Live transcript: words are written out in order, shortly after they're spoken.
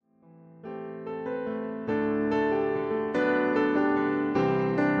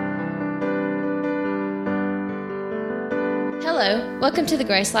Hello, welcome to the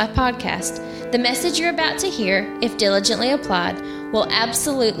Grace Life Podcast. The message you're about to hear, if diligently applied, will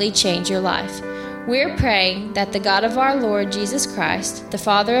absolutely change your life. We're praying that the God of our Lord Jesus Christ, the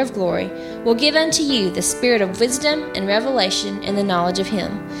Father of glory, will give unto you the spirit of wisdom and revelation in the knowledge of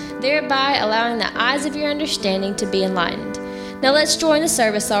Him, thereby allowing the eyes of your understanding to be enlightened. Now let's join the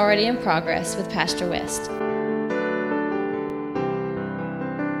service already in progress with Pastor West.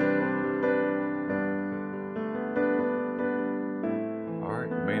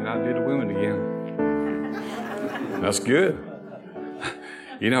 That's good.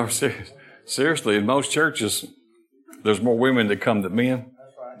 You know, seriously, in most churches, there's more women that come than men,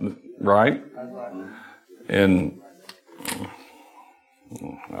 right? And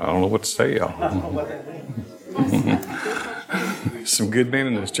I don't know what to say, y'all. Some good men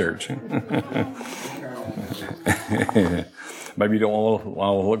in this church. Maybe you don't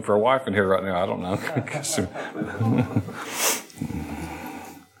want to look for a wife in here right now. I don't know.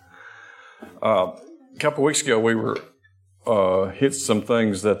 A couple of weeks ago, we were hit some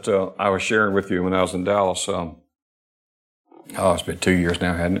things that I was sharing with you when I was in Dallas. It's been 2 years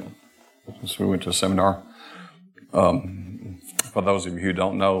now, hasn't it, since we went to a seminar. For those of you who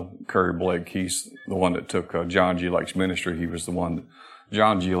don't know, Curry Blake, he's the one that took John G. Lake's ministry. He was the one that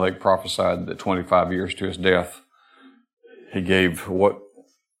John G. Lake prophesied that 25 years to his death, he gave what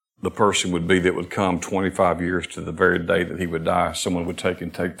the person would be that would come 25 years to the very day that he would die. Someone would take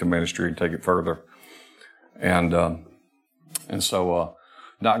the ministry and take it further. And so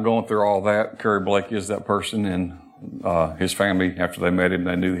not going through all that, Curry Blake is that person, and his family, after they met him,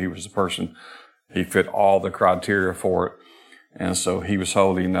 they knew he was the person. He fit all the criteria for it. And so he was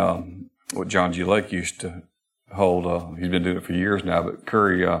holding what John G. Lake used to hold. He's been doing it for years now, but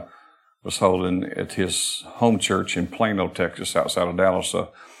Curry was holding at his home church in Plano, Texas, outside of Dallas,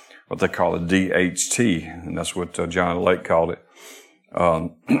 what they call a DHT, and that's what John Lake called it,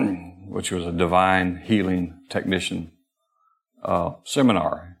 which was a Divine Healing Technician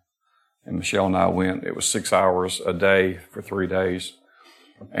seminar. And Michelle and I went. It was 6 hours a day for 3 days.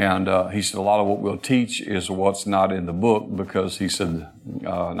 And he said a lot of what we'll teach is what's not in the book, because he said, and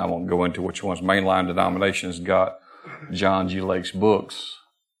I won't go into which ones, mainline denominations got John G. Lake's books.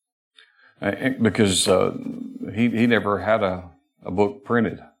 Because he never had a book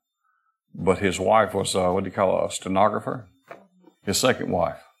printed. But his wife was, what do you call a stenographer? His second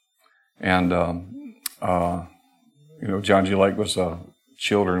wife. And, John G. Lake was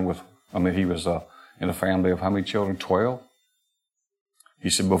children with, he was in a family of how many children? 12? He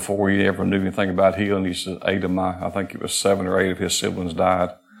said before he ever knew anything about healing, he said 7 or 8 of his siblings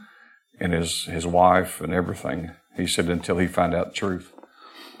died, and his wife and everything. He said until he found out the truth.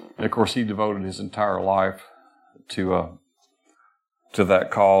 And of course, he devoted his entire life to that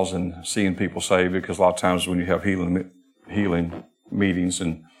cause and seeing people saved, because a lot of times when you have healing meetings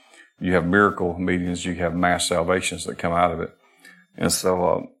and you have miracle meetings, you have mass salvations that come out of it. And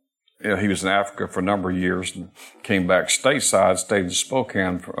so, he was in Africa for a number of years and came back stateside, stayed in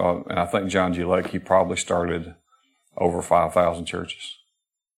Spokane, and I think John G. Lake, he probably started over 5,000 churches.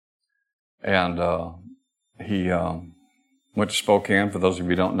 And he went to Spokane, for those of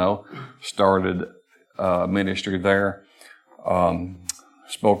you who don't know, started ministry there.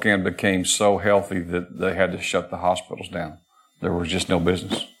 Spokane became so healthy that they had to shut the hospitals down. There was just no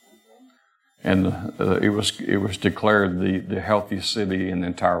business. And it was declared the healthiest city in the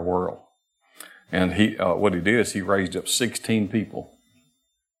entire world. And what he did is he raised up 16 people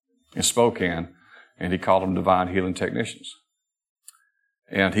in Spokane, and he called them Divine Healing Technicians.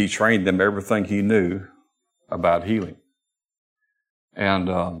 And he trained them everything he knew about healing. And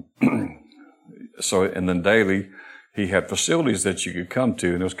and then daily, he had facilities that you could come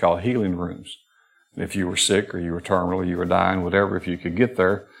to, and it was called healing rooms. And if you were sick or you were terminal, you were dying, whatever, if you could get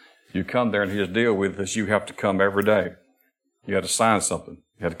there, you come there, and his deal with is you have to come every day. You had to sign something.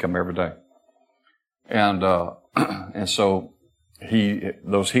 You had to come every day. And so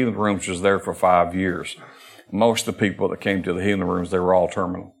those healing rooms was there for 5 years. Most of the people that came to the healing rooms, they were all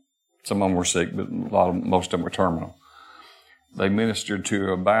terminal. Some of them were sick, but most of them were terminal. They ministered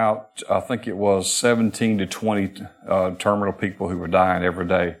to about, I think it was 17 to 20 terminal people who were dying every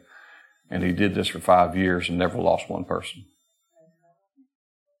day. And he did this for 5 years and never lost one person.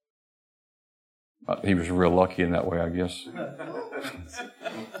 He was real lucky in that way, I guess.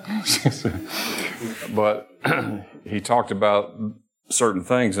 But he talked about certain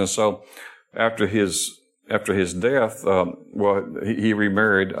things. And so after his death, he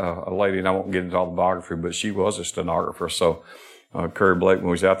remarried a lady, and I won't get into all the biography, but she was a stenographer. So Curry Blake, when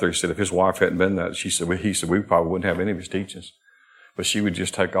he was out there, he said if his wife hadn't been that, he said we probably wouldn't have any of his teachings. But she would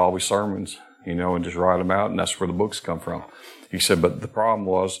just take all his sermons and just write them out, and that's where the books come from. He said, but the problem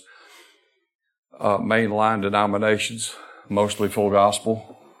was mainline denominations, mostly full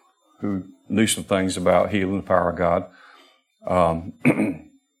gospel, who knew some things about healing, the power of God,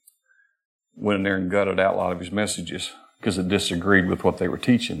 went in there and gutted out a lot of his messages because it disagreed with what they were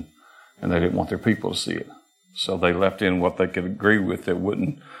teaching, and they didn't want their people to see it. So they left in what they could agree with that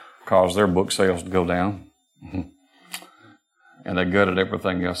wouldn't cause their book sales to go down. And they gutted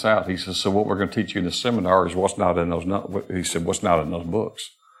everything else out. He says, so what we're going to teach you in the seminar is what's not in those books.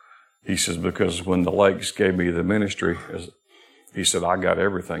 He says, because when the Lakes gave me the ministry, he said, I got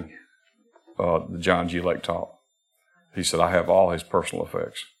everything that John G. Lake taught. He said, I have all his personal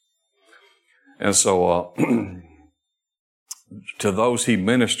effects. And so to those he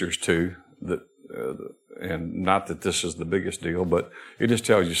ministers to, and not that this is the biggest deal, but it just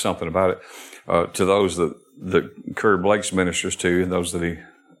tells you something about it. To those that Curry Blake's ministers to, and those that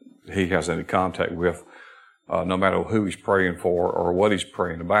he has any contact with, no matter who he's praying for or what he's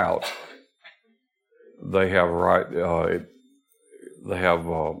praying about, they have they have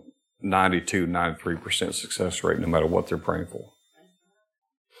 92, 93% success rate no matter what they're praying for.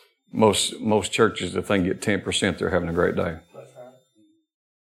 Most churches, if they can get 10%, they're having a great day.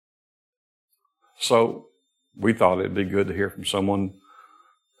 So we thought it'd be good to hear from someone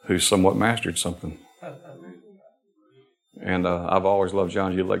who's somewhat mastered something. And I've always loved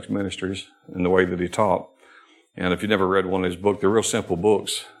John G. Lake's ministries and the way that he taught. And if you never read one of his books, they're real simple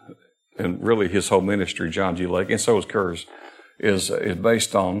books. And really his whole ministry, John G. Lake, and so is Kerr's, is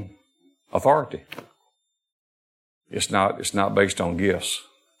based on authority. It's not based on gifts.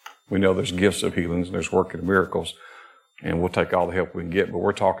 We know there's gifts of healings and there's working of miracles. And we'll take all the help we can get. But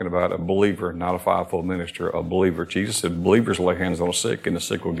we're talking about a believer, not a fivefold minister, a believer. Jesus said believers lay hands on the sick and the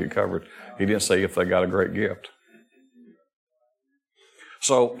sick will get covered. He didn't say if they got a great gift.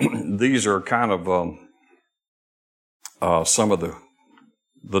 So these are kind of some of the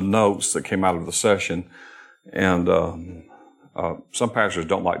notes that came out of the session. And some pastors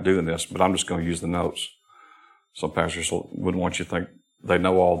don't like doing this, but I'm just going to use the notes. Some pastors wouldn't want you to think they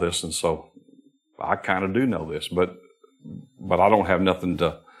know all this, and so I kind of do know this, but I don't have nothing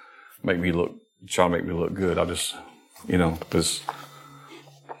to try to make me look good. I just, because,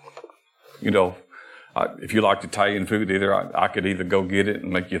 if you like Italian food, I could either go get it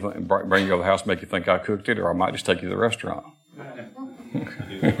and make you bring you over the house, make you think I cooked it, or I might just take you to the restaurant.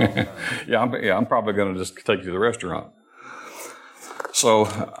 I'm probably going to just take you to the restaurant. So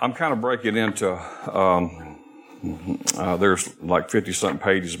I'm kind of breaking into, there's like 50-something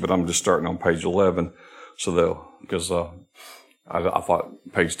pages, but I'm just starting on page 11. So because I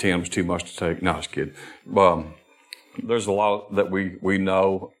thought page 10 was too much to take. No, I was kidding. There's a lot that we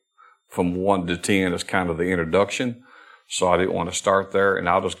know from 1 to 10 is kind of the introduction. So I didn't want to start there, and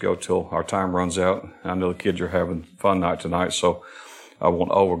I'll just go till our time runs out. I know the kids are having fun night tonight, so I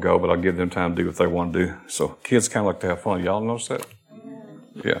won't overgo, but I'll give them time to do what they want to do. So kids kind of like to have fun. Y'all notice that?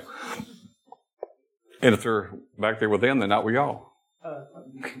 Yeah. And if they're back there with them, they're not with y'all.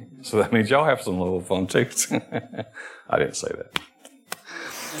 So that means y'all have some little fun too. I didn't say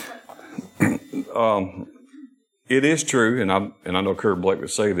that. It is true, and I know Curry Blake would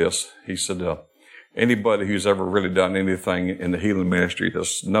say this. He said, anybody who's ever really done anything in the healing ministry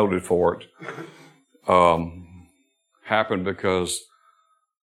that's noted for it happened because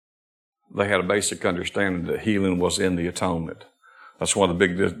they had a basic understanding that healing was in the atonement. That's one of the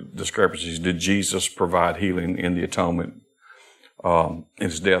big discrepancies. Did Jesus provide healing in the atonement, in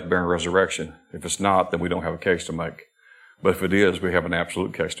his death, burial, and resurrection? If it's not, then we don't have a case to make. But if it is, we have an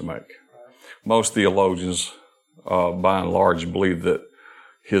absolute case to make. Most theologians, by and large, believe that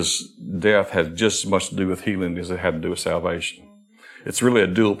his death had just as much to do with healing as it had to do with salvation. It's really a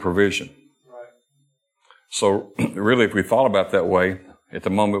dual provision. So really, if we thought about it that way, at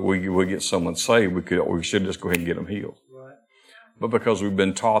the moment we get someone saved, we should just go ahead and get them healed. But because we've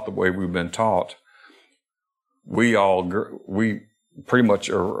been taught the way we've been taught, we pretty much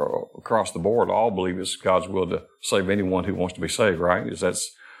are, across the board all believe it's God's will to save anyone who wants to be saved, right?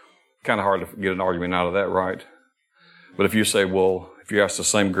 That's kind of hard to get an argument out of that, right? But if you say, well, if you ask the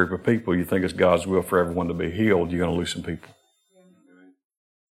same group of people, you think it's God's will for everyone to be healed, you're going to lose some people.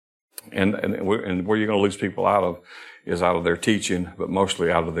 And where you're going to lose people out of is out of their teaching, but mostly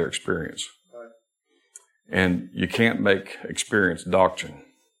out of their experience. And you can't make experience doctrine.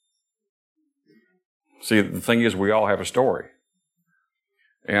 See, the thing is, we all have a story.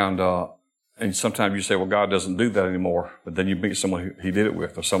 And sometimes you say, well, God doesn't do that anymore. But then you meet someone who he did it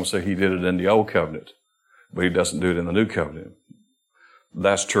with. Or someone say he did it in the old covenant, but he doesn't do it in the new covenant.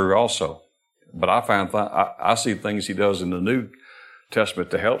 That's true also. But I see things he does in the New Testament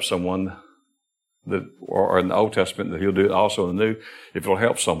to help someone or in the Old Testament, that he'll do it also in the New, if it'll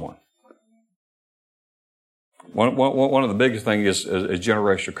help someone. One of the biggest things is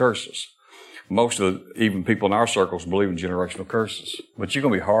generational curses. Most of even people in our circles believe in generational curses. But you're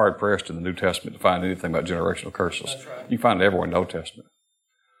going to be hard pressed in the New Testament to find anything about generational curses. That's right. You can find it everywhere in the Old Testament.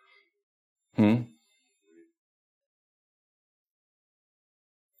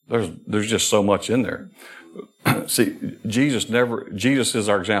 There's just so much in there. See, Jesus is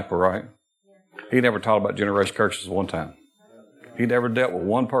our example, right? He never taught about generational curses one time. He never dealt with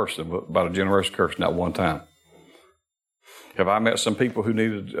one person about a generational curse, not one time. Have I met some people who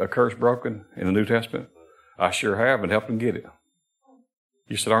needed a curse broken in the New Testament? I sure have, and helped them get it.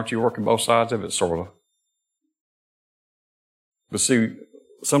 You said, aren't you working both sides of it, sort of? But see,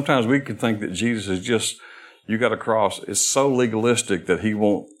 sometimes we can think that Jesus is just, you got a cross, is so legalistic that he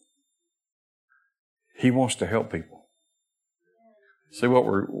wants to help people. See,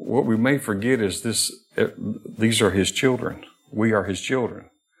 what we may forget is these are his children. We are his children.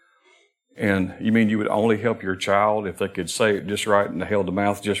 And you mean you would only help your child if they could say it just right and held the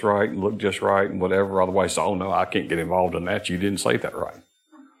mouth just right and look just right and whatever? Otherwise, oh no, I can't get involved in that. You didn't say that right.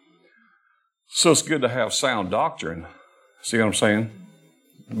 So it's good to have sound doctrine. See what I'm saying?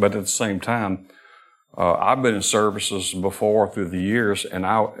 But at the same time, I've been in services before through the years,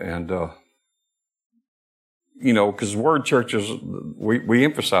 because word churches, we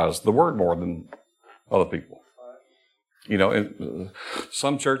emphasize the word more than other people.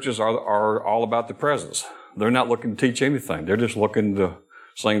 Some churches are all about the presence. They're not looking to teach anything. They're just looking to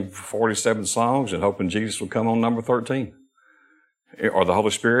sing 47 songs and hoping Jesus will come on number 13. Or the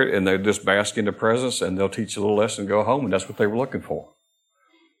Holy Spirit, and they just bask in the presence, and they'll teach a little lesson and go home, and that's what they were looking for.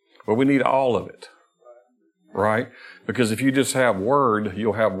 But we need all of it, right? Because if you just have word,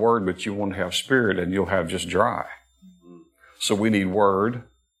 you'll have word, but you won't have spirit, and you'll have just dry. So we need word,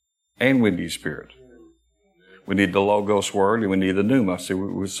 and we need spirit. We need the Logos word, and we need the Pneuma. See,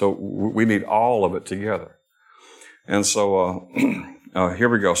 we need all of it together. And so here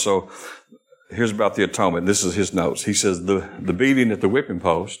we go. So here's about the atonement. This is his notes. He says the beating at the whipping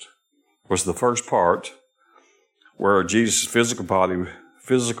post was the first part where Jesus' physical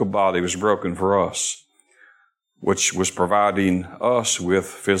body was broken for us, which was providing us with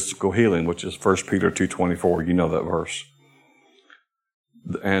physical healing, which is 1 Peter 2:24. You know that verse.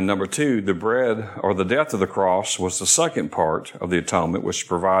 And number 2, the bread or the death of the cross was the second part of the atonement, which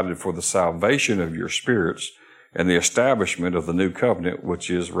provided for the salvation of your spirits and the establishment of the new covenant, which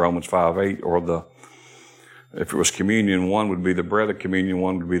is Romans 5:8, or if it was communion, one would be the bread of communion,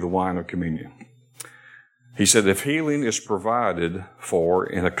 one would be the wine of communion. He said, if healing is provided for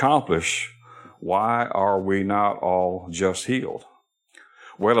and accomplished, why are we not all just healed?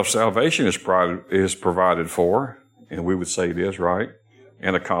 Well, if salvation is provided for, and we would say it is, right,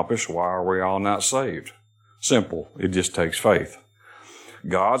 and accomplished, why are we all not saved? Simple. It just takes faith.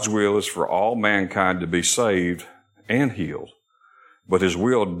 God's will is for all mankind to be saved and healed, but his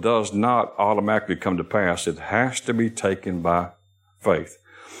will does not automatically come to pass. It has to be taken by faith.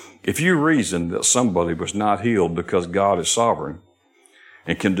 If you reason that somebody was not healed because God is sovereign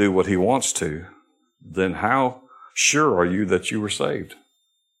and can do what he wants to, then how sure are you that you were saved?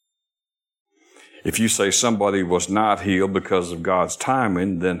 If you say somebody was not healed because of God's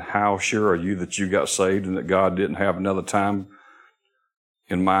timing, then how sure are you that you got saved and that God didn't have another time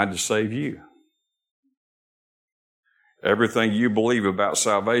in mind to save you? Everything you believe about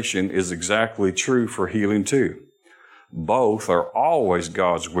salvation is exactly true for healing too. Both are always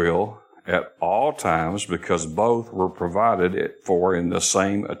God's will at all times because both were provided for in the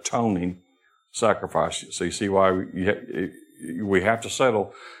same atoning sacrifice. So you see why we have to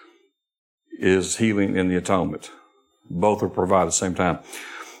settle is healing in the atonement. Both are provided at the same time.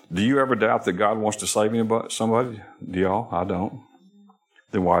 Do you ever doubt that God wants to save somebody? Do y'all? I don't.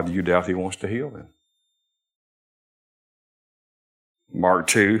 Then why do you doubt he wants to heal them? Mark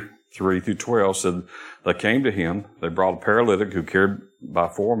 2:3-12 said, they came to him, they brought a paralytic who carried by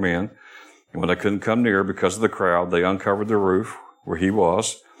 4 men, and when they couldn't come near because of the crowd, they uncovered the roof where he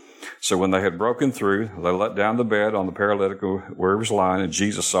was. So when they had broken through, they let down the bed on the paralytic where he was lying, and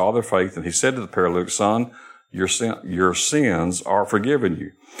Jesus saw their faith, and he said to the paralytic, son, your sins are forgiven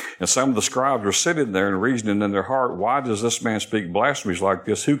you. And some of the scribes were sitting there and reasoning in their heart, why does this man speak blasphemies like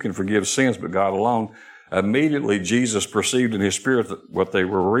this? Who can forgive sins but God alone? Immediately Jesus perceived in his spirit what they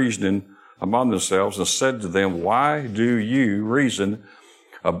were reasoning among themselves and said to them, why do you reason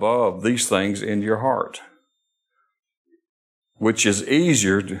above these things in your heart? Which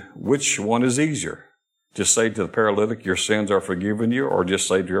one is easier? Just say to the paralytic, your sins are forgiven you, or just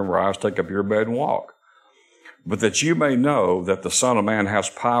say to him, rise, take up your bed and walk. But that you may know that the Son of Man has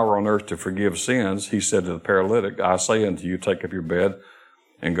power on earth to forgive sins, he said to the paralytic, I say unto you, take up your bed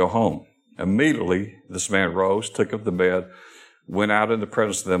and go home. Immediately this man rose, took up the bed, went out in the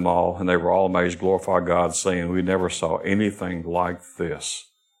presence of them all, and they were all amazed, glorified God, saying, we never saw anything like this.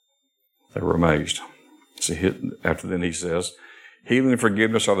 They were amazed. So after then he says, healing and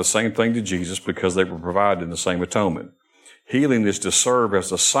forgiveness are the same thing to Jesus because they were provided in the same atonement. Healing is to serve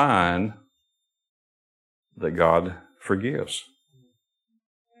as a sign that God forgives.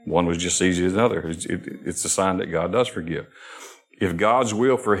 One was just easy as another. It's a sign that God does forgive. If God's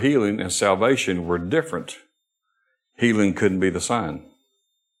will for healing and salvation were different, healing couldn't be the sign.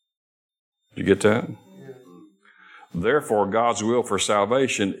 Did you get that? Therefore, God's will for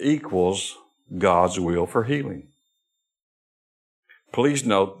salvation equals God's will for healing. Please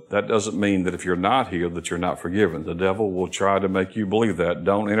note, that doesn't mean that if you're not healed, that you're not forgiven. The devil will try to make you believe that.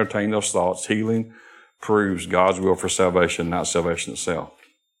 Don't entertain those thoughts. Healing proves God's will for salvation, not salvation itself.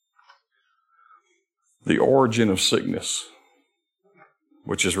 The origin of sickness,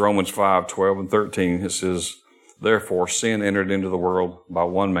 which is Romans 5:12 and 13. It says, therefore, sin entered into the world by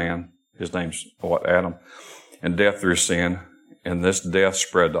one man. His name's Adam. And death through sin. And this death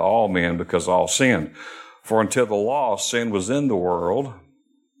spread to all men because all sinned. For until the law, sin was in the world,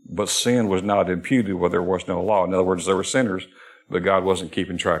 but sin was not imputed where there was no law. In other words, there were sinners, but God wasn't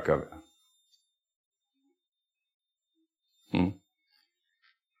keeping track of it.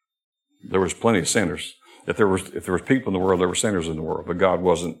 There was plenty of sinners. If there was people in the world, there were sinners in the world, but God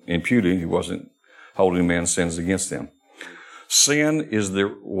wasn't imputing. He wasn't holding man's sins against them. Sin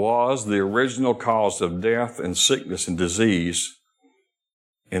was the original cause of death and sickness and disease.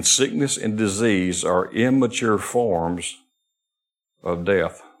 And sickness and disease are immature forms of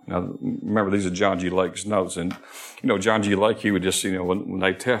death. Now, remember, these are John G. Lake's notes. And, John G. Lake, he would just, when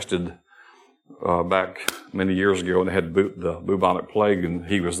they tested back many years ago, and they had the bubonic plague, and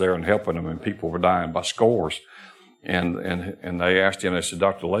he was there and helping them, and people were dying by scores. And they asked him, they said,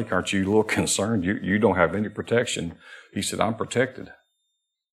 Dr. Lake, aren't you a little concerned? You don't have any protection. He said, I'm protected.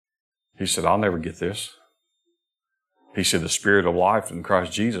 He said, I'll never get this. He said, the spirit of life in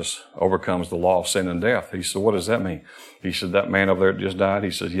Christ Jesus overcomes the law of sin and death. He said, what does that mean? He said, that man over there that just died?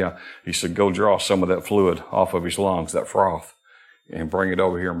 He said, yeah. He said, go draw some of that fluid off of his lungs, that froth, and bring it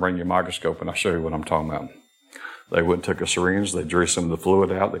over here and bring your microscope, and I'll show you what I'm talking about. They went and took a syringe, they drew some of the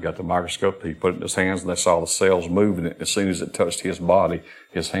fluid out, they got the microscope, he put it in his hands, and they saw the cells moving. And as soon as it touched his body,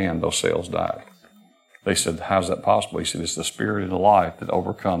 his hand, those cells died. They said, how's that possible? He said, it's the spirit and the life that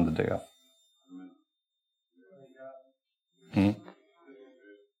overcome the death.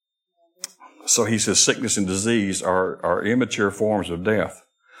 So he says sickness and disease are immature forms of death.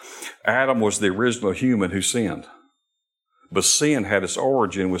 Adam was the original human who sinned. But sin had its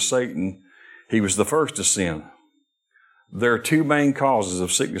origin with Satan. He was the first to sin. There are two main causes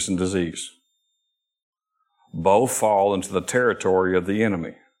of sickness and disease. Both fall into the territory of the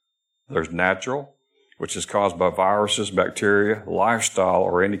enemy. There's natural, which is caused by viruses, bacteria, lifestyle,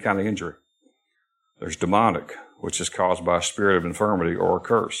 or any kind of injury. There's demonic, which is caused by a spirit of infirmity or a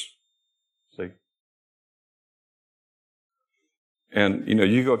curse. See? And,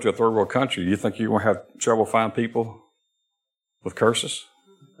 you go to a third world country, you think you're going to have trouble finding people with curses?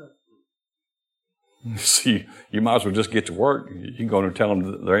 See, you might as well just get to work. You can go in and tell them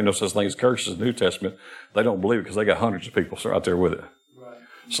that there ain't no such thing as curses in the New Testament. They don't believe it because they got hundreds of people out there with it. Right.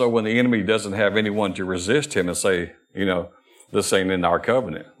 So when the enemy doesn't have anyone to resist him and say, this ain't in our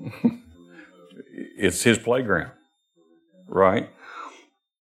covenant, it's his playground, right?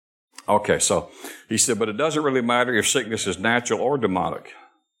 Okay, so he said, but it doesn't really matter if sickness is natural or demonic.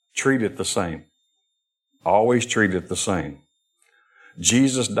 Treat it the same. Always treat it the same.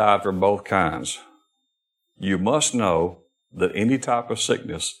 Jesus died for both kinds. You must know that any type of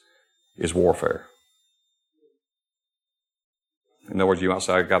sickness is warfare. In other words, you might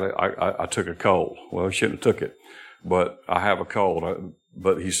say, I took a cold. Well, you shouldn't have took it, but I have a cold.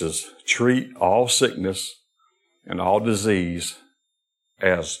 But he says, treat all sickness and all disease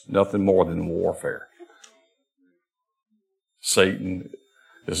as nothing more than warfare. Satan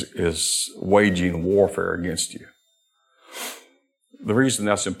is waging warfare against you. The reason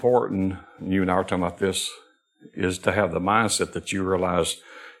that's important, and you and I are talking about this, is to have the mindset that you realize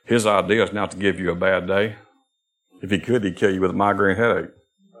his idea is not to give you a bad day. If he could, he'd kill you with a migraine headache.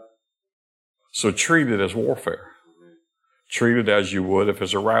 So treat it as warfare. Treat it as you would if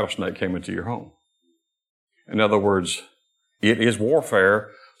it's a rattlesnake came into your home. In other words, it is warfare,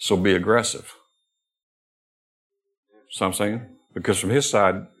 so be aggressive. See what I'm saying? Because from his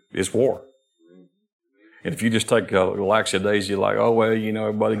side, it's war. And if you just take a laxadaisy like, oh, well,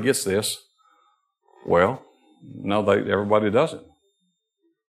 everybody gets this. Well, No, everybody doesn't.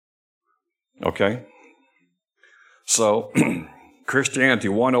 Okay? So, Christianity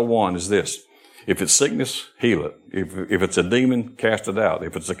 101 is this. If it's sickness, heal it. If it's a demon, cast it out.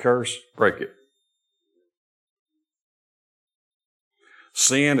 If it's a curse, break it.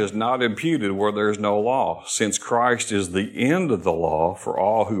 Sin is not imputed where there is no law. Since Christ is the end of the law for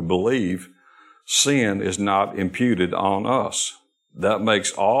all who believe, sin is not imputed on us. That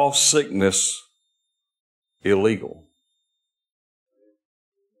makes all sickness illegal.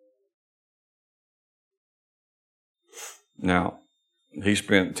 Now, he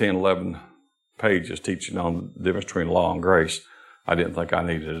spent 10, 11 pages teaching on the difference between law and grace. I didn't think I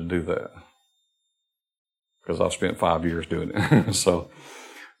needed to do that because I've spent 5 years doing it.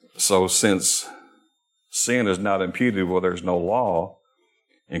 So since sin is not imputed where there's no law,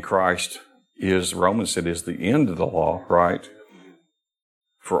 and Christ is, Romans said, is the end of the law, right?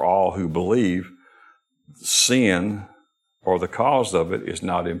 For all who believe, sin or the cause of it is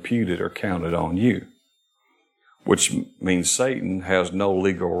not imputed or counted on you, which means Satan has no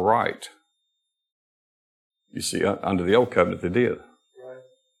legal right. You see, under the old covenant, they did.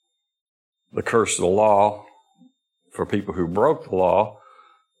 The curse of the law for people who broke the law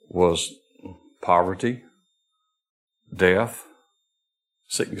was poverty, death,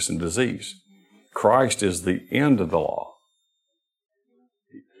 sickness, and disease. Christ is the end of the law.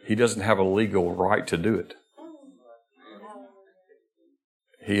 He doesn't have a legal right to do it.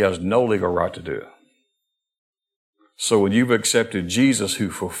 He has no legal right to do it. So when you've accepted Jesus who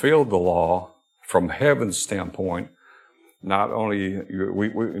fulfilled the law from heaven's standpoint, not only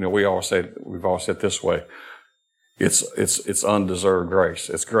we've all said it this way, it's undeserved grace.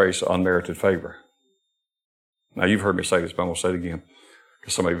 It's grace, unmerited favor. Now you've heard me say this, but I'm going to say it again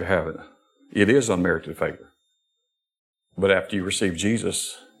because some of you haven't. It is unmerited favor, but after you receive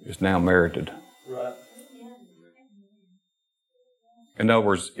Jesus, it's now merited. Right. In other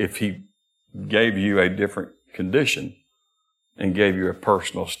words, if He gave you a different condition and gave you a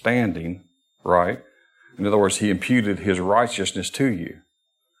personal standing, right? In other words, He imputed His righteousness to you,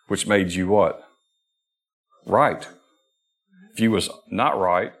 which made you what? Right. If you was not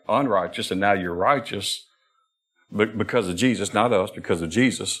right, unrighteous, and now you're righteous, but because of Jesus, not us, because of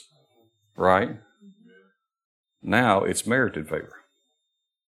Jesus, right? Now it's merited favor.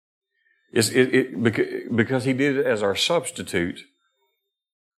 Because He did it as our substitute,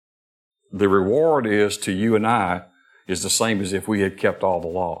 the reward is to you and I is the same as if we had kept all the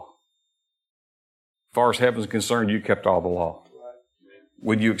law. As far as heaven's concerned, you kept all the law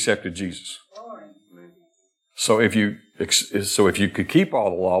when you accepted Jesus. So if you could keep all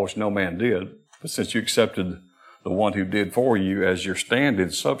the law, which no man did, but since you accepted the one who did for you as your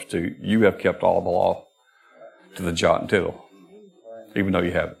stand-in substitute, you have kept all the law to the jot and tittle, even though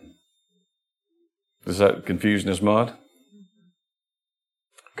you haven't. Is that confusing as mud?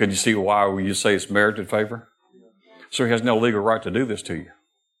 Could you see why you say it's merited favor? So He has no legal right to do this to you.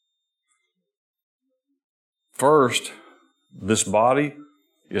 First, this body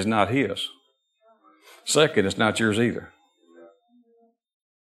is not His. Second, it's not yours either.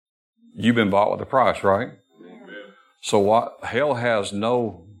 You've been bought with a price, right? So what? Hell has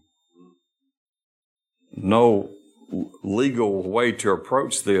no legal way to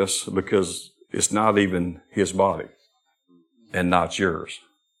approach this because it's not even His body and not yours.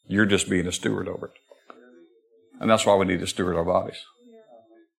 You're just being a steward over it. And that's why we need to steward our bodies.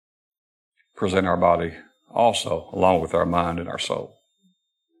 Present our body also along with our mind and our soul.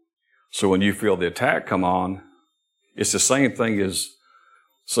 So when you feel the attack come on, it's the same thing as,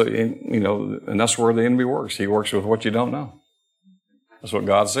 and that's where the enemy works. He works with what you don't know. That's what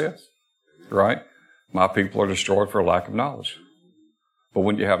God says, right? My people are destroyed for lack of knowledge. But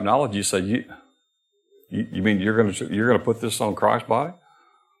when you have knowledge, you say, you mean you're going to put this on Christ's body?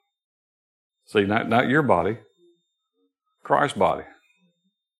 See, not your body, Christ's body.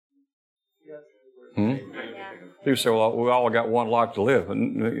 People say, well, we all got one life to live.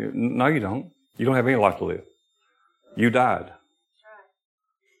 No, you don't. You don't have any life to live. You died.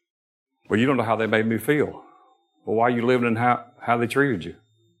 Well, you don't know how they made me feel. Well, why are you living in how they treated you?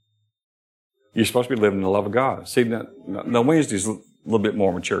 You're supposed to be living in the love of God. See, now Wednesday's a little bit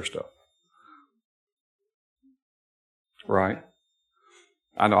more mature stuff. Right?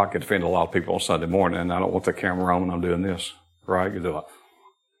 I know I could offend a lot of people on Sunday morning, and I don't want the camera on when I'm doing this. Right? You do like,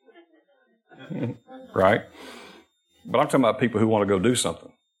 right? But I'm talking about people who want to go do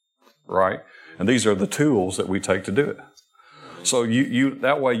something. Right? And these are the tools that we take to do it. So you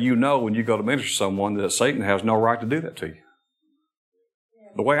that way you know when you go to minister to someone that Satan has no right to do that to you.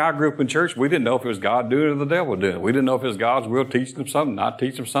 The way I grew up in church, we didn't know if it was God doing it or the devil doing it. We didn't know if it was God's will teaching them something, not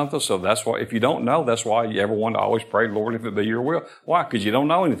teaching them something. So that's why, if you don't know, that's why you ever want to always pray, Lord, if it be your will. Why? Because you don't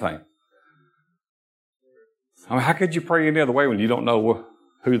know anything. I mean, how could you pray any other way when you don't know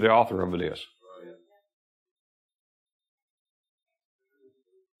who the author of it is?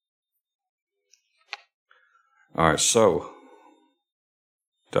 All right, so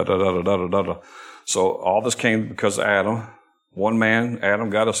So all this came because of Adam. One man, Adam,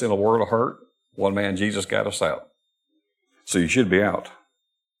 got us in a world of hurt. One man, Jesus, got us out. So you should be out.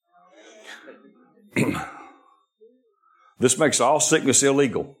 This makes all sickness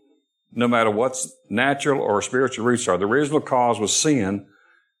illegal, no matter what's natural or spiritual roots are. The original cause was sin,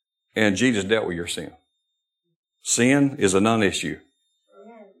 and Jesus dealt with your sin. Sin is a non-issue.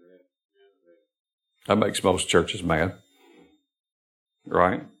 That makes most churches mad.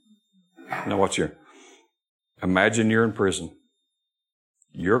 Right? Now what's your... Imagine you're in prison.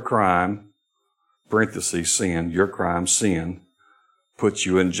 Your crime, parentheses, sin, your crime, sin, puts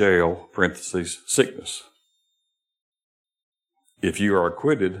you in jail, parentheses, sickness. If you are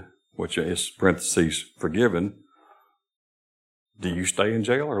acquitted, which is, parentheses, forgiven, do you stay in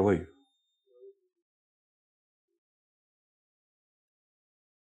jail or leave?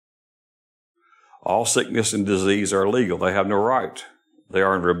 All sickness and disease are illegal. They have no right. They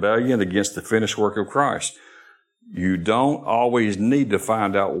are in rebellion against the finished work of Christ. You don't always need to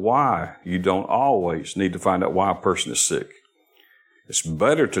find out why. You don't always need to find out why a person is sick. It's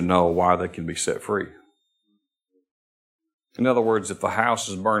better to know why they can be set free. In other words, if the house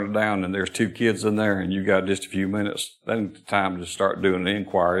is burning down and there's 2 kids in there and you got just a few minutes, then it's time to start doing the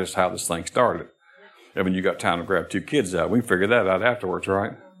inquiry as to how this thing started. I mean, you got time to grab 2 kids out. We can figure that out afterwards,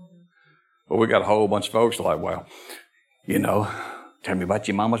 right? But we got a whole bunch of folks like, well, you know, tell me about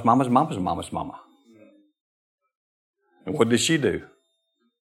your mama's mama's mama's mama's mama. And what did she do?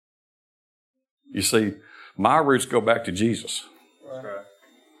 You see, my roots go back to Jesus. Right.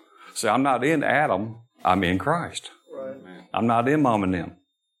 See, I'm not in Adam, I'm in Christ. Right. I'm not in mom and them.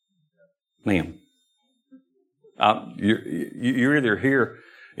 You're either here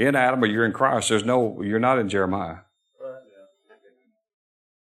in Adam or you're in Christ. You're not in Jeremiah. Right.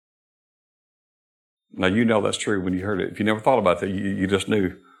 Now, you know that's true when you heard it. If you never thought about that, you just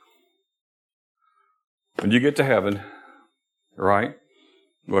knew. When you get to heaven, right?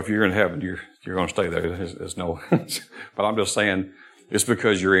 Well, if you're in heaven, you're going to stay there. There's no... But I'm just saying, it's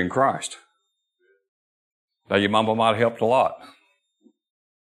because you're in Christ. Now, your mama might have helped a lot.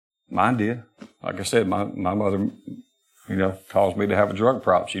 Mine did. Like I said, my mother, caused me to have a drug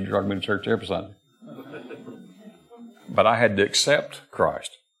problem. She drugged me to church every Sunday. But I had to accept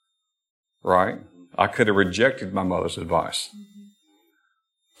Christ, right? I could have rejected my mother's advice.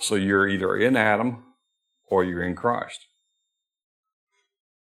 So you're either in Adam or you're in Christ.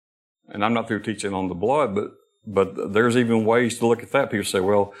 And I'm not through teaching on the blood, but there's even ways to look at that. People say,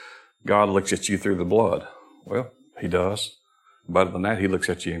 well, God looks at you through the blood. Well, He does. Better than that, He looks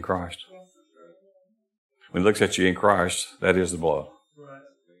at you in Christ. When He looks at you in Christ, that is the blood.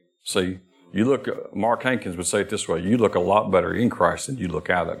 See, Mark Hankins would say it this way, you look a lot better in Christ than you look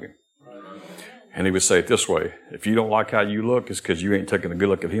out of Him. And he would say it this way, if you don't like how you look, it's because you ain't taken a good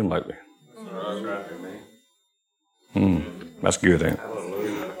look at Him lately. That's good, ain't it?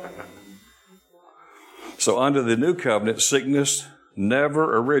 So under the new covenant, sickness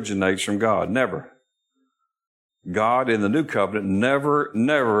never originates from God. Never. God in the new covenant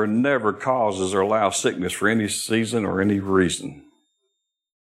never causes or allows sickness for any season or any reason.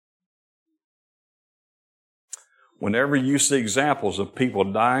 Whenever you see examples of people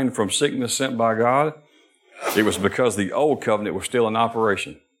dying from sickness sent by God, it was because the old covenant was still in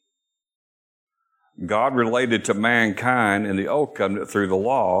operation. God related to mankind in the old covenant through the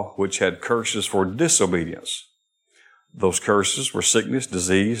law, which had curses for disobedience. Those curses were sickness,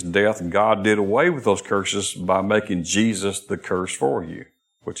 disease, death. God did away with those curses by making Jesus the curse for you,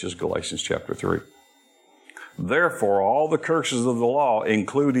 which is Galatians chapter 3. Therefore, all the curses of the law,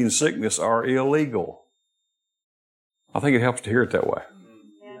 including sickness, are illegal. I think it helps to hear it that way.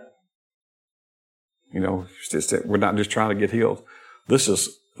 We're not just trying to get healed. This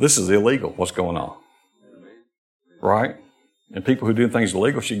is illegal, what's going on. Right? And people who do things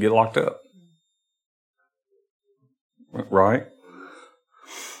illegal should get locked up. Right?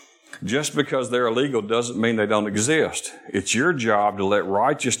 Just because they're illegal doesn't mean they don't exist. It's your job to let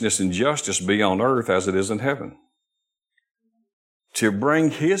righteousness and justice be on earth as it is in heaven. To bring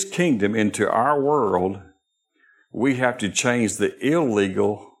His kingdom into our world, we have to change the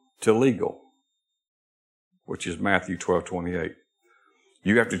illegal to legal, which is Matthew 12:28.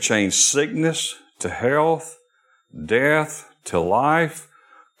 You have to change sickness to health, death to life,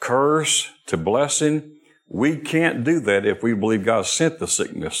 curse to blessing. We can't do that if we believe God sent the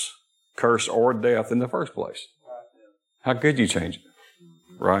sickness, curse, or death in the first place. How could you change it?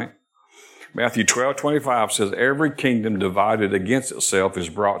 Right? Matthew 12:25 says, every kingdom divided against itself is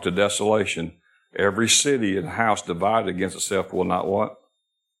brought to desolation. Every city and house divided against itself will not what?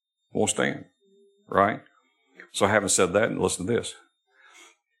 Won't stand. Right? So having said that, and listen to this.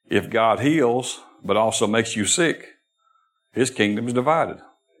 If God heals, but also makes you sick, His kingdom is divided.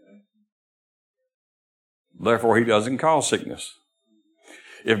 Therefore, He doesn't cause sickness.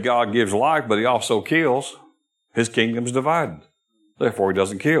 If God gives life, but He also kills, His kingdom is divided. Therefore, He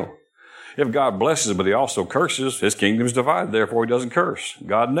doesn't kill. If God blesses, but He also curses, His kingdom is divided. Therefore, He doesn't curse.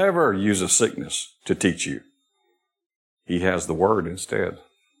 God never uses sickness to teach you. He has the Word instead,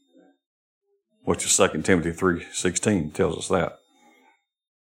 which is 2 Timothy 3:16 tells us that.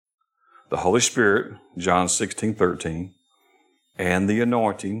 The Holy Spirit, John 16:13, and the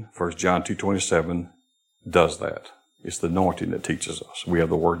anointing, 1 John 2:27, does that. It's the anointing that teaches us. We have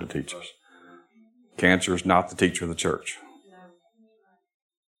the Word to teach us. Cancer is not the teacher of the church.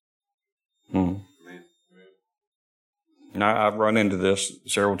 Now, I've run into this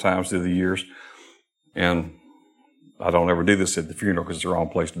several times through the years, and I don't ever do this at the funeral because it's the wrong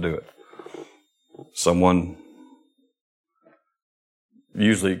place to do it. Someone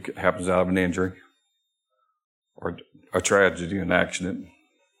usually happens out of an injury or a tragedy, an accident,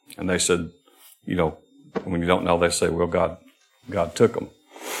 and they said, you know, when you don't know, they say, well, God took them.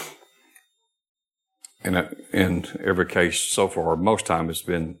 And in every case so far, most time it's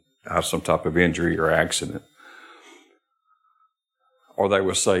been out of some type of injury or accident. Or they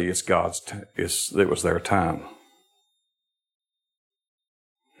will say it was their time.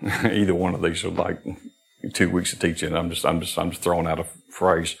 Either one of these are like 2 weeks of teaching. I'm just throwing out a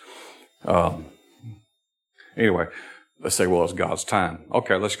phrase. Anyway, let's say, well, it's God's time.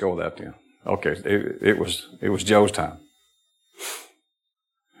 Okay, let's go with that then. Okay, it was Joe's time,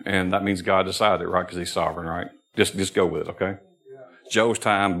 and that means God decided, right? Because He's sovereign, right? Just go with it, okay? Joe's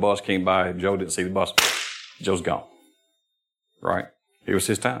time. The bus came by. Joe didn't see the bus. Joe's gone, right? It was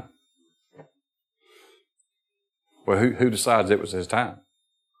his time. Well, who decides it was his time?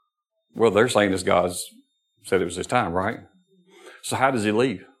 Well, they're saying it's God's said it was his time, right? So how does he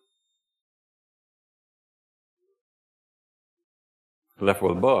leave? Left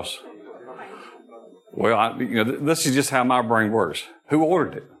with a bus. Well, this is just how my brain works. Who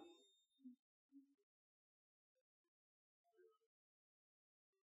ordered it?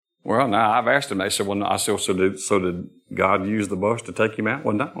 Well, now I've asked them. They said, "Well, no." I said, "So did God use the bus to take him out?"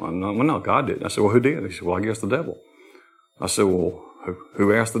 Well, no, God didn't. I said, "Well, who did?" He said, "Well, I guess the devil." I said, "Well,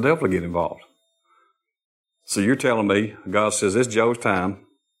 who asked the devil to get involved?" So you're telling me God says it's Joe's time.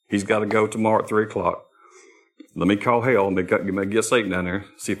 He's got to go tomorrow at 3:00. Let me call hell and get Satan down there.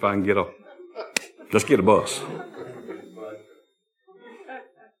 See if I can let's get a bus.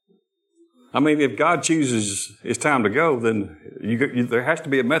 I mean, if God chooses it's time to go, then there has to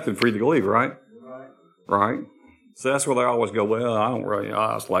be a method for you to leave, right? Right. So that's where they always go, well, I don't really,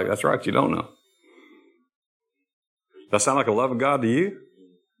 it's like, that's right, you don't know. That sound like a love of God to you?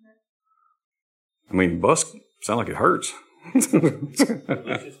 I mean, bus sound like it hurts.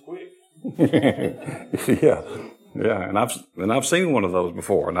 Yeah. And I've seen one of those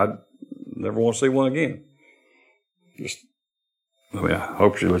before, and I never want to see one again. I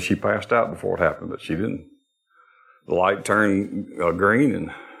hope she passed out before it happened, but she didn't. The light turned green,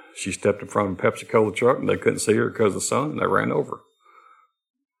 and she stepped in front of a Pepsi-Cola truck, and they couldn't see her because of the sun, and they ran over her.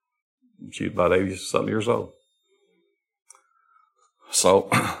 She was about 80-something years old. So,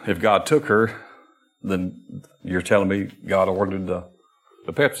 if God took her, then you're telling me God ordered the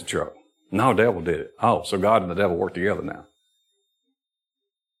Pepsi truck. No, the devil did it. Oh, so God and the devil work together now.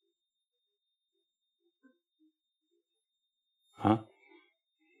 Huh?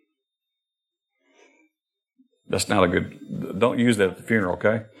 That's not a good. Don't use that at the funeral,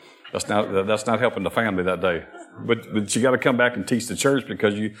 okay? That's not helping the family that day. But you got to come back and teach the church,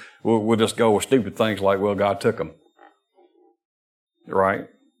 because we'll just go with stupid things like, well, God took them, right?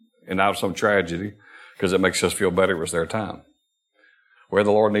 And out of some tragedy, because it makes us feel better it was their time. Where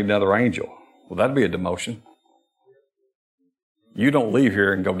the Lord need another angel. Well, that'd be a demotion. You don't leave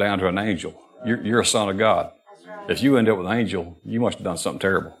here and go down to an angel. You're a son of God. If you end up with an angel, you must have done something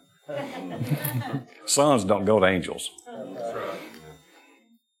terrible. Sons don't go to angels.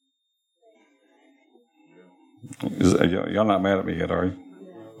 Y'all not mad at me yet, are you?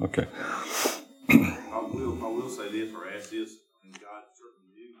 Okay. I will say this, or ask this, and God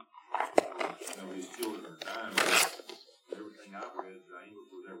certainly knew His children are dying. Everything I've read, the angels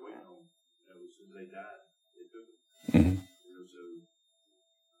were there waiting on them. As soon as they died, they took them. Mm-hmm. So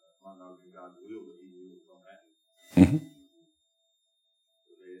God's will that He will come at it. Mm-hmm.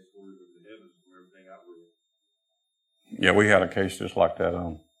 So they escorted her to the heavens from everything I've read. Yeah, we had a case just like that.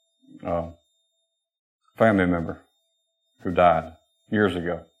 Family member who died years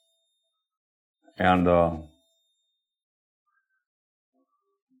ago, and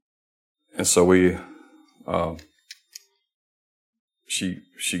so we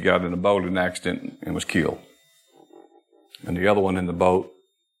she got in a boat in an accident and was killed, and the other one in the boat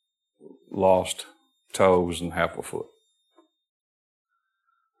lost toes and half a foot,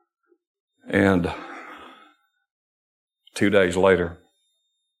 and 2 days later,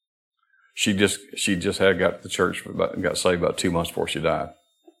 she just had got to the church, got saved about 2 months before she died.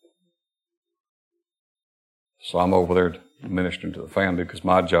 So I'm over there ministering to the family because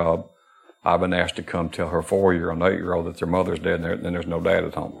my job, I've been asked to come tell her 4-year-old and 8-year-old that their mother's dead and then there's no dad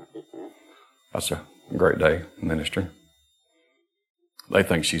at home. That's a great day ministry. They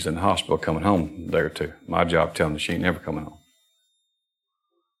think she's in the hospital coming home there too. My job telling them she ain't never coming home.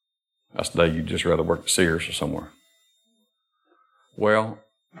 That's the day you'd just rather work at Sears or somewhere. Well,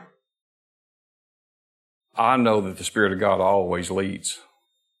 I know that the Spirit of God always leads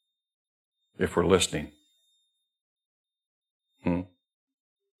if we're listening.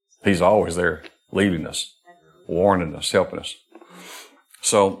 He's always there leading us, warning us, helping us.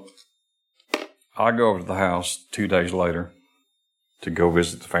 So I go over to the house 2 days later to go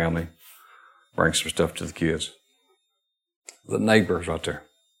visit the family, bring some stuff to the kids. The neighbor's right there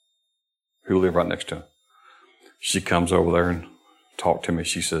who live right next to him. She comes over there and talked to me.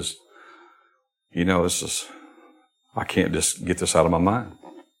 She says, you know, I can't just get this out of my mind.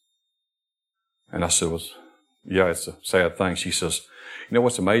 And I said, well, yeah, it's a sad thing. She says, you know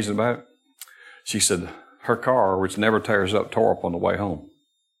what's amazing about it? She said, her car, which never tears up, tore up on the way home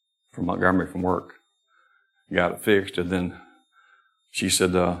from Montgomery from work. Got it fixed. And then she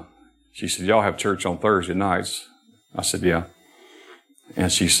said, y'all have church on Thursday nights. I said, yeah.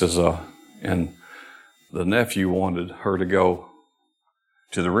 And she says, and the nephew wanted her to go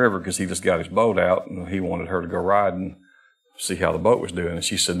to the river because he just got his boat out and he wanted her to go ride and see how the boat was doing. And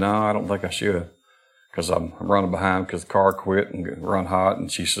she said, no, I don't think I should because I'm running behind because the car quit and run hot.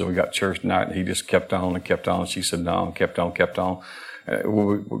 And she said, we got church tonight. And he just kept on and kept on. And she said, no, and kept on.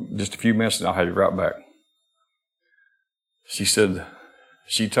 Just a few minutes and I'll have you right back. She said,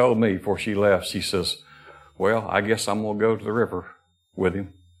 she told me before she left, she says, well, I guess I'm going to go to the river with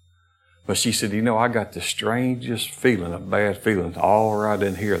him. But she said, you know, I got the strangest feeling, a bad feeling all right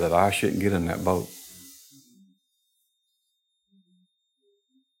in here that I shouldn't get in that boat.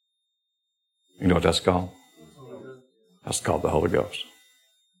 You know what that's called? That's called the Holy Ghost.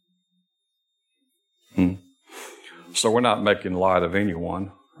 So we're not making light of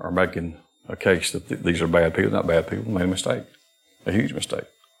anyone or making a case that these are bad people. Not bad people, made a mistake, a huge mistake.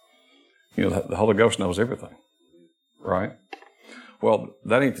 You know, the Holy Ghost knows everything, right? Well,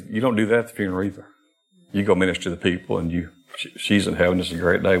 you don't do that at the funeral either. You go minister to the people and she's in heaven, it's a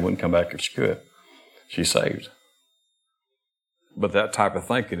great day, wouldn't come back if she could. She's saved. But that type of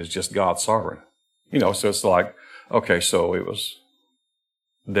thinking is just God's sovereign. You know, so it's like, okay, so it was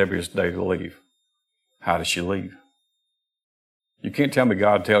Debbie's day to leave. How does she leave? You can't tell me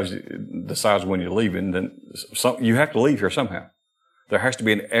God decides when you're leaving, then you have to leave here somehow. There has to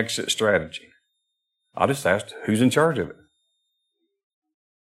be an exit strategy. I just asked, who's in charge of it?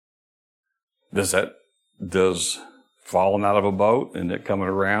 Does falling out of a boat and it coming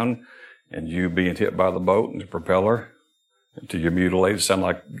around and you being hit by the boat and the propeller until you're mutilated sound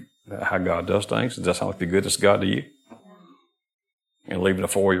like how God does things? Does that sound like the goodness of God to you? And leaving a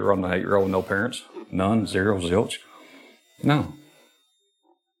 4-year-old and an 8-year-old with no parents? None, zero, zilch? No.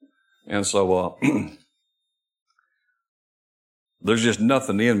 And so there's just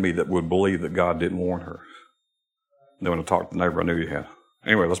nothing in me that would believe that God didn't warn her. Then when I talked to the neighbor, I knew you had.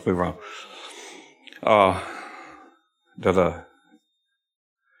 Anyway, let's move on.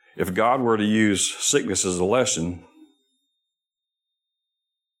 If God were to use sickness as a lesson,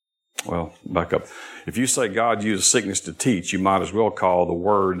 well, back up. If you say God uses sickness to teach, you might as well call the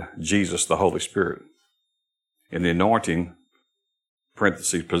Word Jesus the Holy Spirit. And the anointing,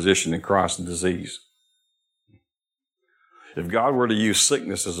 parentheses, position in Christ and disease. If God were to use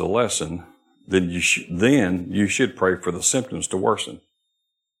sickness as a lesson, then you should pray for the symptoms to worsen.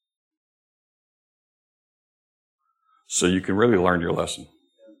 So you can really learn your lesson.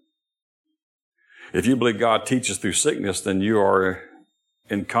 If you believe God teaches through sickness, then you are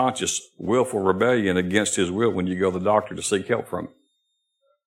in conscious, willful rebellion against His will when you go to the doctor to seek help from Him.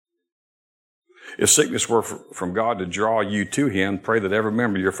 If sickness were from God to draw you to Him, pray that every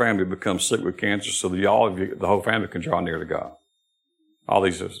member of your family becomes sick with cancer so that the whole family can draw near to God. All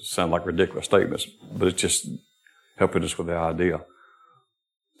these sound like ridiculous statements, but it's just helping us with the idea.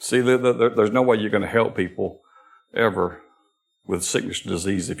 See, there's no way you're going to help people ever with sickness or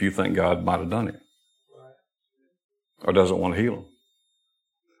disease if you think God might have done it or doesn't want to heal them.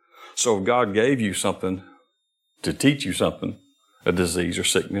 So if God gave you something to teach you something, a disease or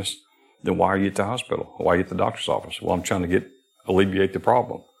sickness, then why are you at the hospital? Why are you at the doctor's office? Well, I'm trying to alleviate the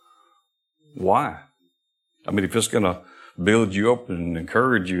problem. Why? I mean, if it's going to build you up and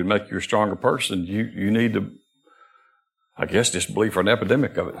encourage you and make you a stronger person, you need to, I guess, just believe for an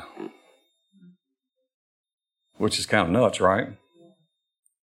epidemic of it. Which is kind of nuts, right?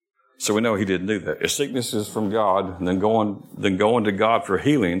 So we know he didn't do that. If sickness is from God, then going to God for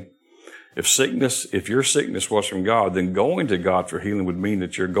healing. If your sickness was from God, then going to God for healing would mean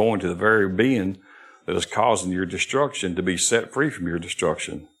that you're going to the very being that is causing your destruction to be set free from your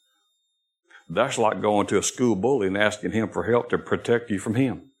destruction. That's like going to a school bully and asking him for help to protect you from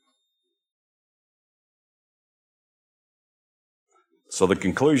him. So the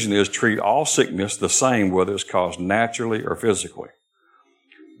conclusion is treat all sickness the same, whether it's caused naturally or physically.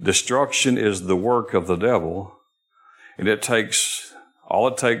 Destruction is the work of the devil, and all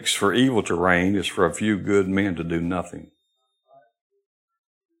it takes for evil to reign is for a few good men to do nothing.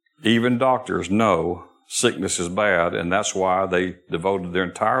 Even doctors know sickness is bad, and that's why they devoted their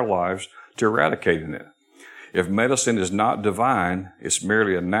entire lives to eradicating it. If medicine is not divine, it's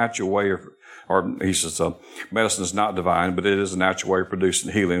merely a natural way he says, medicine is not divine, but it is a natural way of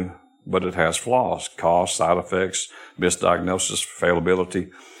producing healing, but it has flaws, costs, side effects, misdiagnosis,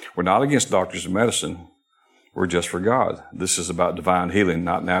 fallibility. We're not against doctors and medicine. We're just for God. This is about divine healing,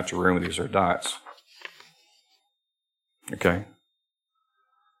 not natural remedies or diets. Okay?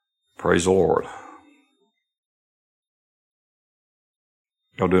 Praise the Lord.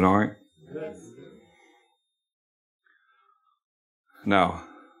 Y'all doing all right? Yes. Now,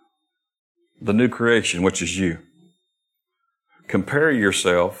 the new creation, which is you. Compare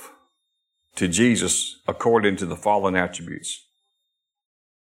yourself to Jesus according to the following attributes.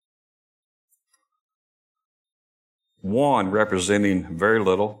 1 representing very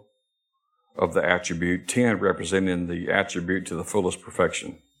little of the attribute, 10 representing the attribute to the fullest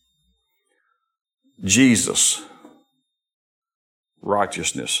perfection. Jesus,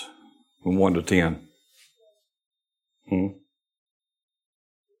 righteousness, from 1 to 10.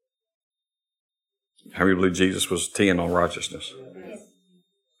 How many believe Jesus was 10 on righteousness?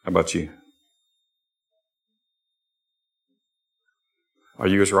 How about you? Are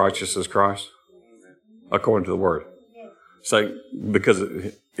you as righteous as Christ? According to the Word. Say, because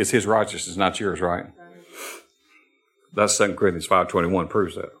it's His righteousness, not yours, right? That's 2 Corinthians 5:21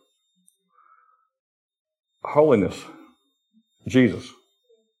 proves that. Holiness. Jesus.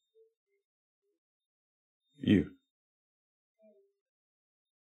 You.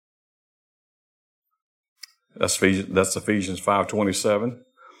 That's Ephesians 5:27.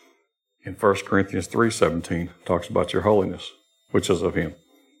 And 1 Corinthians 3:17 talks about your holiness, which is of Him.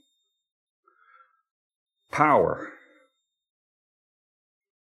 Power.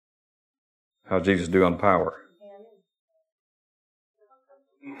 How did Jesus do on power?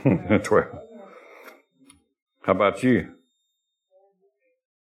 12. How about you?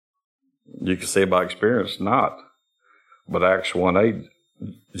 You can say by experience, not. But Acts 1:8,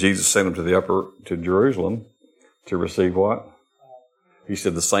 Jesus sent him to Jerusalem to receive what? He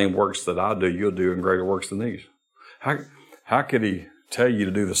said, the same works that I do, you'll do, and greater works than these. How could he tell you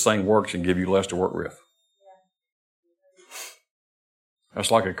to do the same works and give you less to work with? That's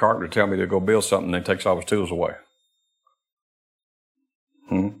like a carpenter tell me to go build something and then takes all his tools away.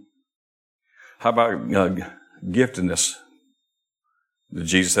 How about giftedness? Did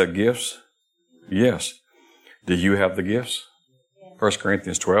Jesus have gifts? Yes. Do you have the gifts? 1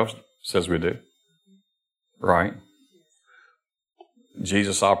 Corinthians 12 says we do. Right?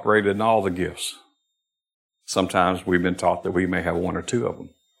 Jesus operated in all the gifts. Sometimes we've been taught that we may have 1 or 2 of them.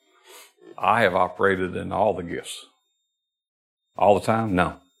 I have operated in all the gifts. All the time?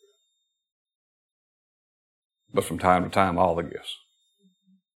 No. But from time to time, all the gifts.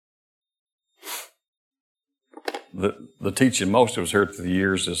 The teaching most of us heard through the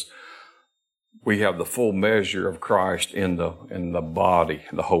years is we have the full measure of Christ in the body,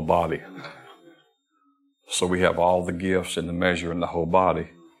 the whole body. So we have all the gifts in the measure in the whole body.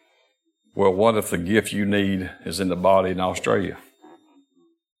 Well, what if the gift you need is in the body in Australia?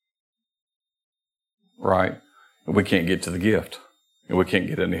 Right? And we can't get to the gift. And we can't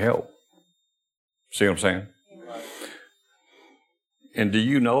get any help. See what I'm saying? And do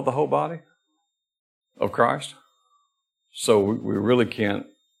you know the whole body of Christ? So we really can't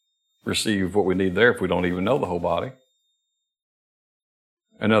receive what we need there if we don't even know the whole body.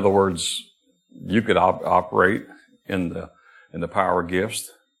 In other words, you could operate in the power gifts,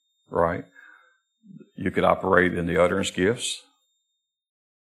 right? You could operate in the utterance gifts,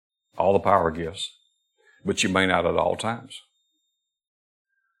 all the power gifts, but you may not at all times.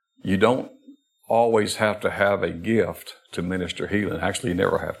 You don't always have to have a gift to minister healing. Actually, you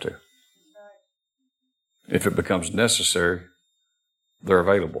never have to. If it becomes necessary, they're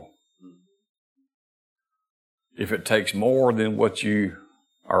available. If it takes more than what you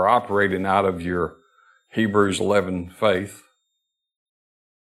are operating out of your Hebrews 11 faith,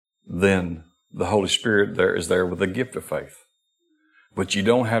 then the Holy Spirit is there with the gift of faith. But you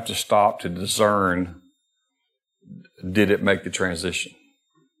don't have to stop to discern, did it make the transition?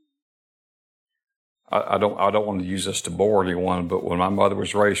 I don't want to use this to bore anyone, but when my mother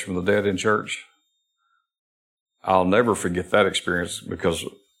was raised from the dead in church, I'll never forget that experience because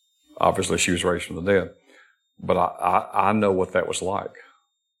obviously she was raised from the dead. But I know what that was like.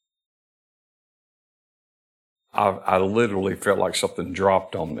 I literally felt like something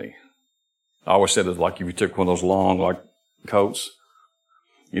dropped on me. I always said it like if you took one of those long like coats,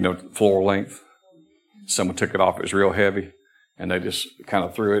 floor length, someone took it off, it was real heavy, and they just kind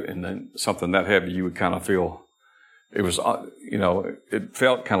of threw it, and then something that heavy, you would kind of feel, it was, it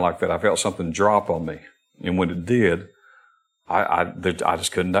felt kind of like that. I felt something drop on me. And when it did, I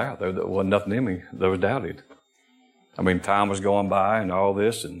just couldn't doubt. There wasn't nothing in me that was doubted. I mean, time was going by and all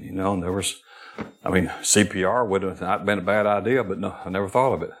this, and, and there was, CPR would have not been a bad idea, but no, I never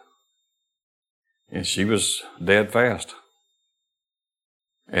thought of it. And she was dead fast.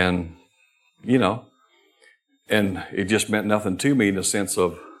 And, and it just meant nothing to me in the sense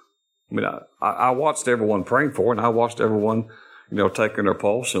of, I watched everyone praying for her, and I watched everyone, taking their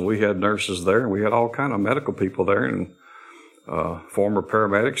pulse, and we had nurses there, and we had all kind of medical people there, and former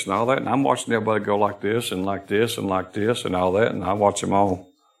paramedics and all that, and I'm watching everybody go like this and like this and like this and all that, and I watch them all.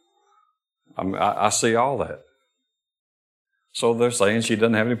 I see all that. So they're saying she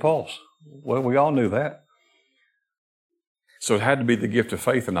doesn't have any pulse. Well, we all knew that. So it had to be the gift of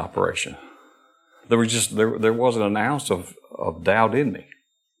faith in operation. There wasn't an ounce of doubt in me.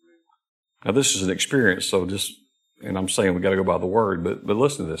 Now this is an experience, so and I'm saying we got to go by the word, but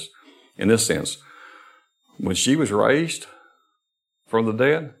listen to this. In this sense, when she was raised from the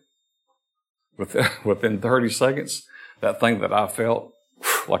dead, within 30 seconds, that thing that I felt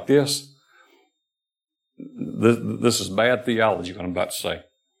like this is bad theology, what I'm about to say.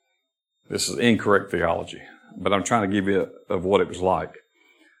 This is incorrect theology, but I'm trying to give you of what it was like.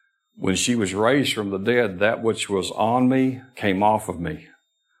 When she was raised from the dead, that which was on me came off of me.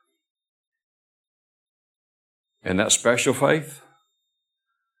 And that special faith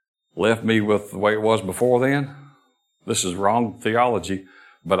left me with the way it was before then. This is wrong theology,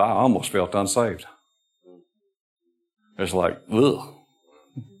 but I almost felt unsaved. It's like, ugh.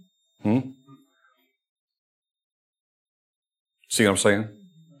 See what I'm saying?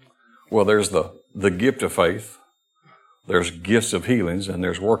 Well, there's the gift of faith, there's gifts of healings, and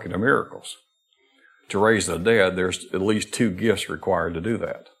there's working of miracles. To raise the dead, there's at least 2 gifts required to do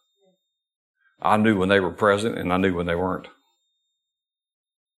that. I knew when they were present, and I knew when they weren't.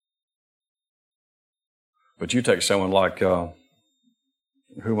 But you take someone like, who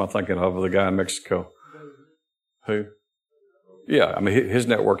am I thinking of? The guy in Mexico. Who? Yeah, his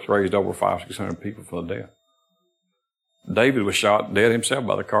network's raised over 500-600 people from the dead. David was shot dead himself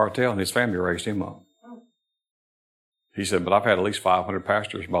by the cartel, and his family raised him up. He said, but I've had at least 500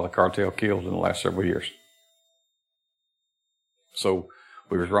 pastors by the cartel killed in the last several years. So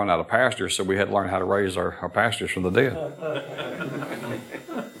we was running out of pastors, so we had to learn how to raise our pastors from the dead.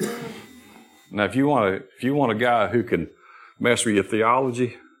 Now, if you want a guy who can mess with your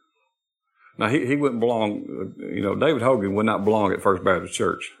theology, now he wouldn't belong. David Hogan would not belong at First Baptist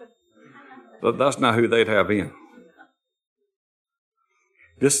Church. That's not who they'd have in.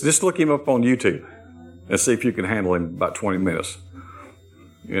 Just look him up on YouTube and see if you can handle him about 20 minutes.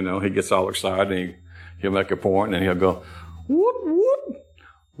 He gets all excited and he'll make a point and he'll go, whoop, whoop,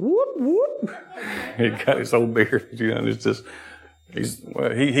 whoop, whoop. He got his old beard, it's just,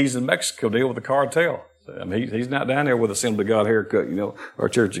 he's in Mexico dealing with the cartel. He's not down there with Assembly of God haircut, or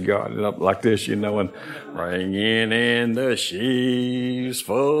Church of God, like this, and bringing in the sheaves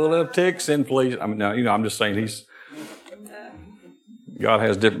full of ticks and fleas. Now, I'm just saying God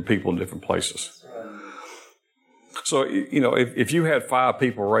has different people in different places. So, if you had 500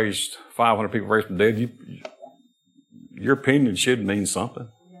 people raised from the dead, your opinion should mean something.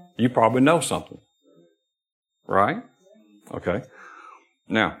 You probably know something. Right? Okay.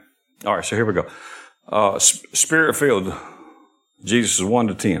 Now, all right, so here we go. Spirit-filled, Jesus is 1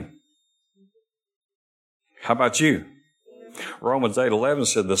 to 10. How about you? Romans 8:11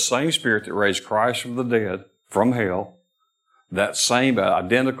 said the same Spirit that raised Christ from the dead, from hell, that same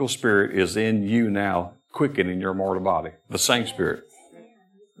identical Spirit is in you now, quickening your mortal body. The same Spirit.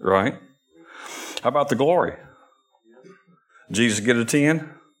 Right? How about the glory? Jesus get a 10?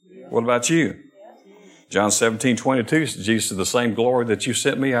 What about you? John 17:22, Jesus said, the same glory that you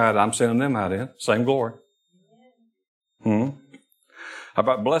sent me out, I'm sending them out in. Same glory. How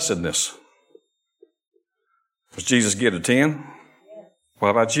about blessedness? Does Jesus get a 10? What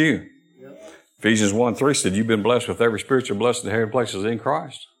about you? Ephesians 1:3 said, you've been blessed with every spiritual blessing in heavenly places in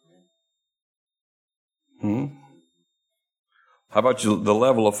Christ. How about the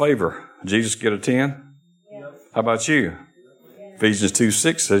level of favor? Jesus get a 10? How about you? Ephesians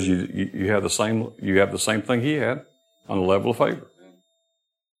 2:6 says you have the same thing he had on the level of favor.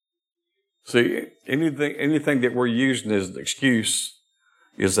 See, anything that we're using as an excuse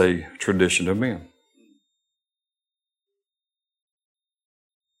is a tradition of men.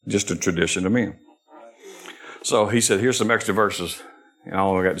 Just a tradition of men. So he said, here's some extra verses. And I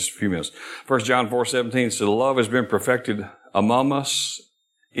only got just a few minutes. 1 John 4:17 said, love has been perfected among us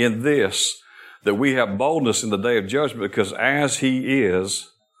in this, that we have boldness in the day of judgment, because as he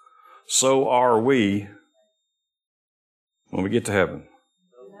is, so are we when we get to heaven.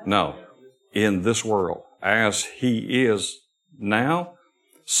 No, in this world. As he is now,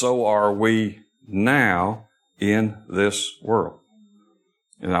 so are we now in this world.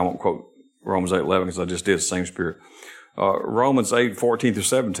 And I won't quote Romans 8:11 because I just did the same Spirit. Romans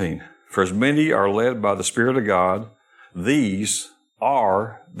 8:14-17. For as many are led by the Spirit of God, these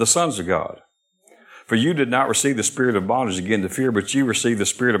are the sons of God. For you did not receive the spirit of bondage again to fear, but you received the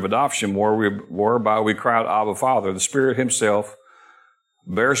spirit of adoption, whereby we cry out, Abba, Father. The Spirit himself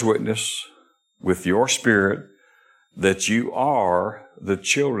bears witness with your spirit that you are the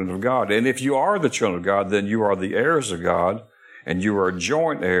children of God. And if you are the children of God, then you are the heirs of God, and you are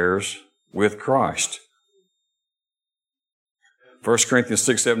joint heirs with Christ. 1 Corinthians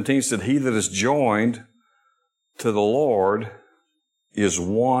 6:17 said, he that is joined to the Lord is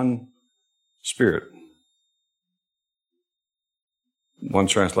one spirit. One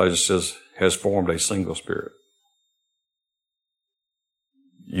translation says, has formed a single spirit.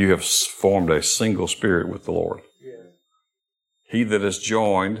 You have formed a single spirit with the Lord. Yeah. He that is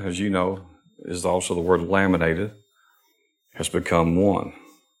joined, as you know, is also the word laminated, has become one.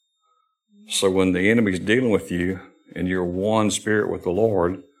 So when the enemy's dealing with you and you're one spirit with the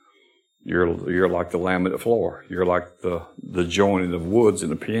Lord, you're like the laminate floor. You're like the joining of woods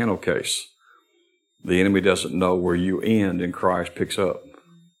in a piano case. The enemy doesn't know where you end and Christ picks up.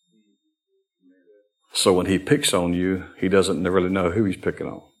 So when he picks on you, he doesn't really know who he's picking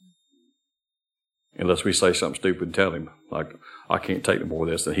on. Unless we say something stupid and tell him, like, I can't take no more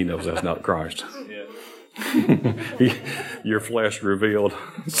of this, then he knows that's not Christ. Your flesh revealed.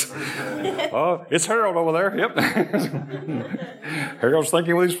 Oh, it's Harold over there. Yep. Harold's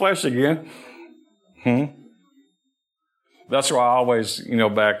thinking with his flesh again. That's why I always,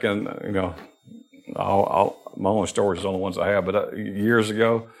 back in, my only stories are the only ones I have, but years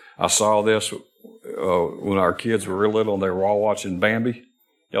ago, I saw this when our kids were real little and they were all watching Bambi.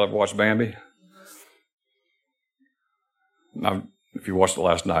 Y'all ever watch Bambi? Now, if you watched it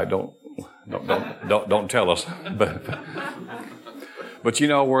last night, don't tell us. But you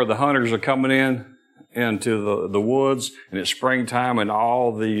know where the hunters are coming into the woods, and it's springtime, and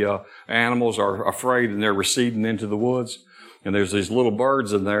all the animals are afraid, and they're receding into the woods. And there's these little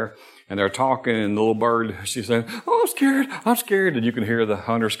birds in there, and they're talking, and the little bird, she's saying, "Oh, I'm scared," and you can hear the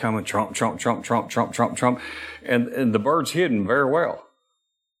hunters coming, trump, trump, trump, trump, trump, trump, trump, and the bird's hidden very well.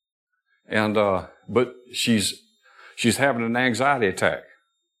 And but she's having an anxiety attack.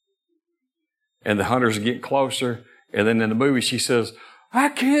 And the hunters get closer. And then in the movie, she says, "I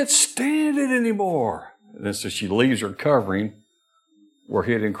can't stand it anymore." And then so she leaves her covering. We're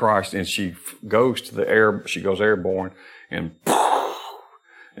hid in Christ. And she goes to the air. She goes airborne. And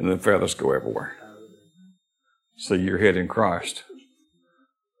the feathers go everywhere. So you're hid in Christ.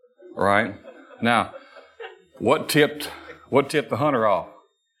 All right? Now, what tipped the hunter off?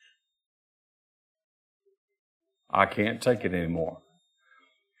 I can't take it anymore.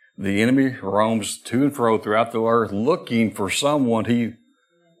 The enemy roams to and fro throughout the earth looking for someone he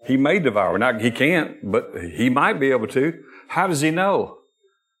may devour. Now, he can't, but he might be able to. How does he know?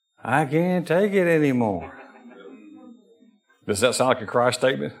 I can't take it anymore. Does that sound like a Christ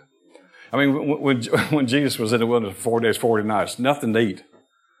statement? I mean, when Jesus was in the wilderness for 4 days, 40 nights, nothing to eat,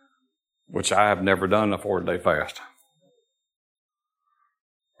 which I have never done a 40-day fast.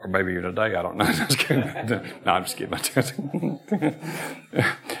 Or maybe even a day, I don't know. No, I'm just kidding.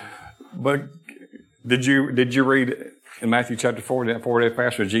 But did you read in Matthew chapter 4, that 4-day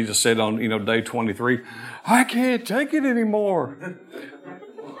fast where Jesus said on, day 23, I can't take it anymore.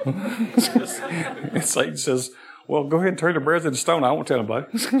 And Satan says, well, go ahead and turn the bread into stone. I won't tell anybody.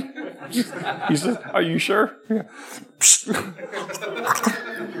 He says, are you sure? Yeah.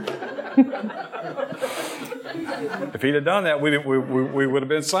 If he'd have done that, we would have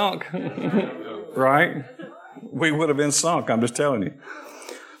been sunk. Right? We would have been sunk, I'm just telling you.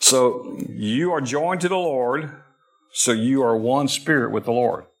 So you are joined to the Lord, so you are one spirit with the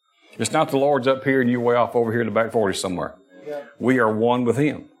Lord. It's not the Lord's up here and you way off over here in the back 40 somewhere. We are one with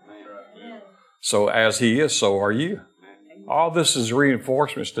Him. So as He is, so are you. All this is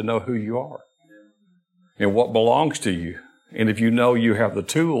reinforcements to know who you are and what belongs to you. And if you know you have the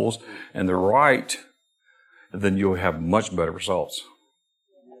tools and the right, then you'll have much better results.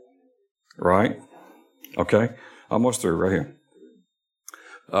 Right? Okay? Almost through right here.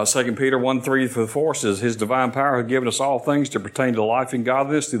 2 Peter 1:3-4 says, His divine power has given us all things to pertain to life and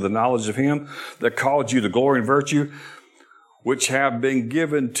godliness through the knowledge of Him that called you to glory and virtue, which have been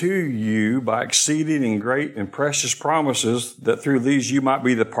given to you by exceeding and great and precious promises, that through these you might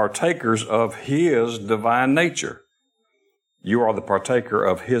be the partakers of His divine nature. You are the partaker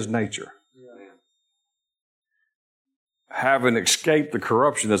of His nature. Having escaped the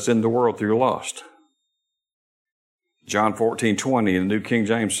corruption that's in the world through lust. John 14:20 in the New King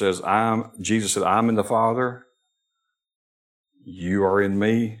James says, Jesus said, I'm in the Father, you are in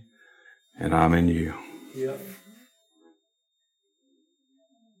me, and I'm in you. Yep.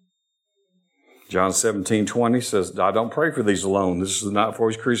 John 17:20 says, I don't pray for these alone. This is the night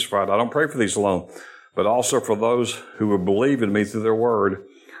before He's crucified. I don't pray for these alone, but also for those who will believe in me through their word,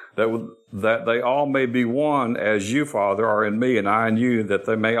 that they all may be one as you, Father, are in me and I in you, that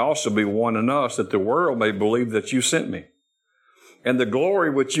they may also be one in us, that the world may believe that you sent me. And the glory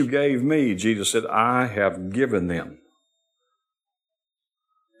which you gave me, Jesus said, I have given them,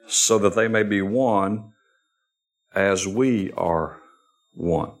 so that they may be one as we are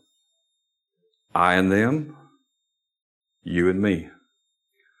one. I and them, you and me,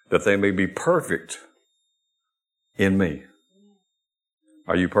 that they may be perfect in me.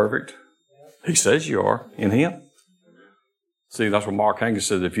 Are you perfect? He says you are in Him. See, that's what Mark Hankin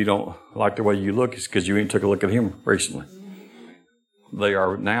said. If you don't like the way you look, it's because you ain't took a look at Him recently. They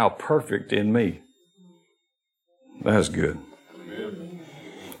are now perfect in me. That's good.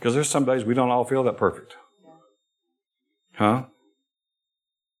 Because there's some days we don't all feel that perfect. Huh?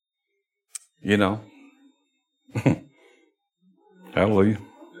 Hallelujah.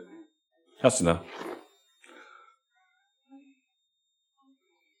 That's enough.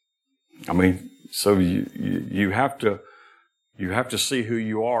 I mean, so you have to see who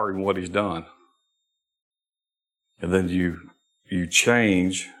you are and what He's done. And then you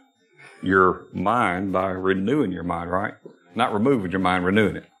change your mind by renewing your mind, right? Not removing your mind,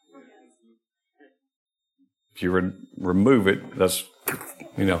 renewing it. If you remove it, that's,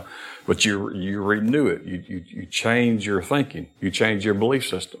 but you renew it. You change your thinking. You change your belief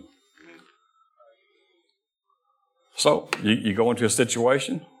system. So you go into a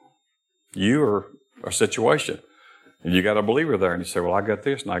situation, you are a situation, and you got a believer there, and you say, well, I got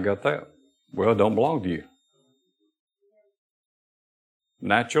this and I got that. Well, it don't belong to you.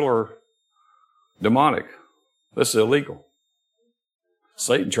 Natural or demonic. This is illegal.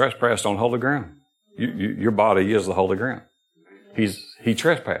 Satan trespassed on holy ground. Your body is the holy ground. He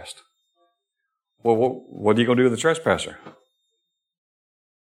trespassed. Well, what are you going to do with the trespasser?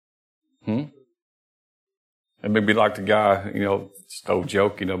 It may be like the guy, it's an old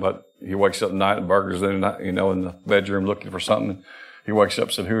joke, about he wakes up at night and burgers in the bedroom looking for something. He wakes up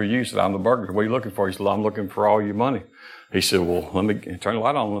and said, who are you? He said, I'm the burglar. What are you looking for? He said, I'm looking for all your money. He said, well, let me turn the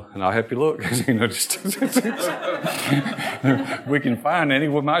light on and I'll help you look. We can find any,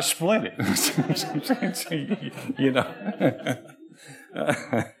 we might split it.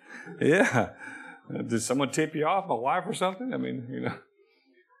 Yeah. Did someone tip you off, my wife or something? I mean,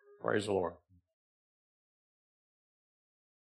 praise the Lord.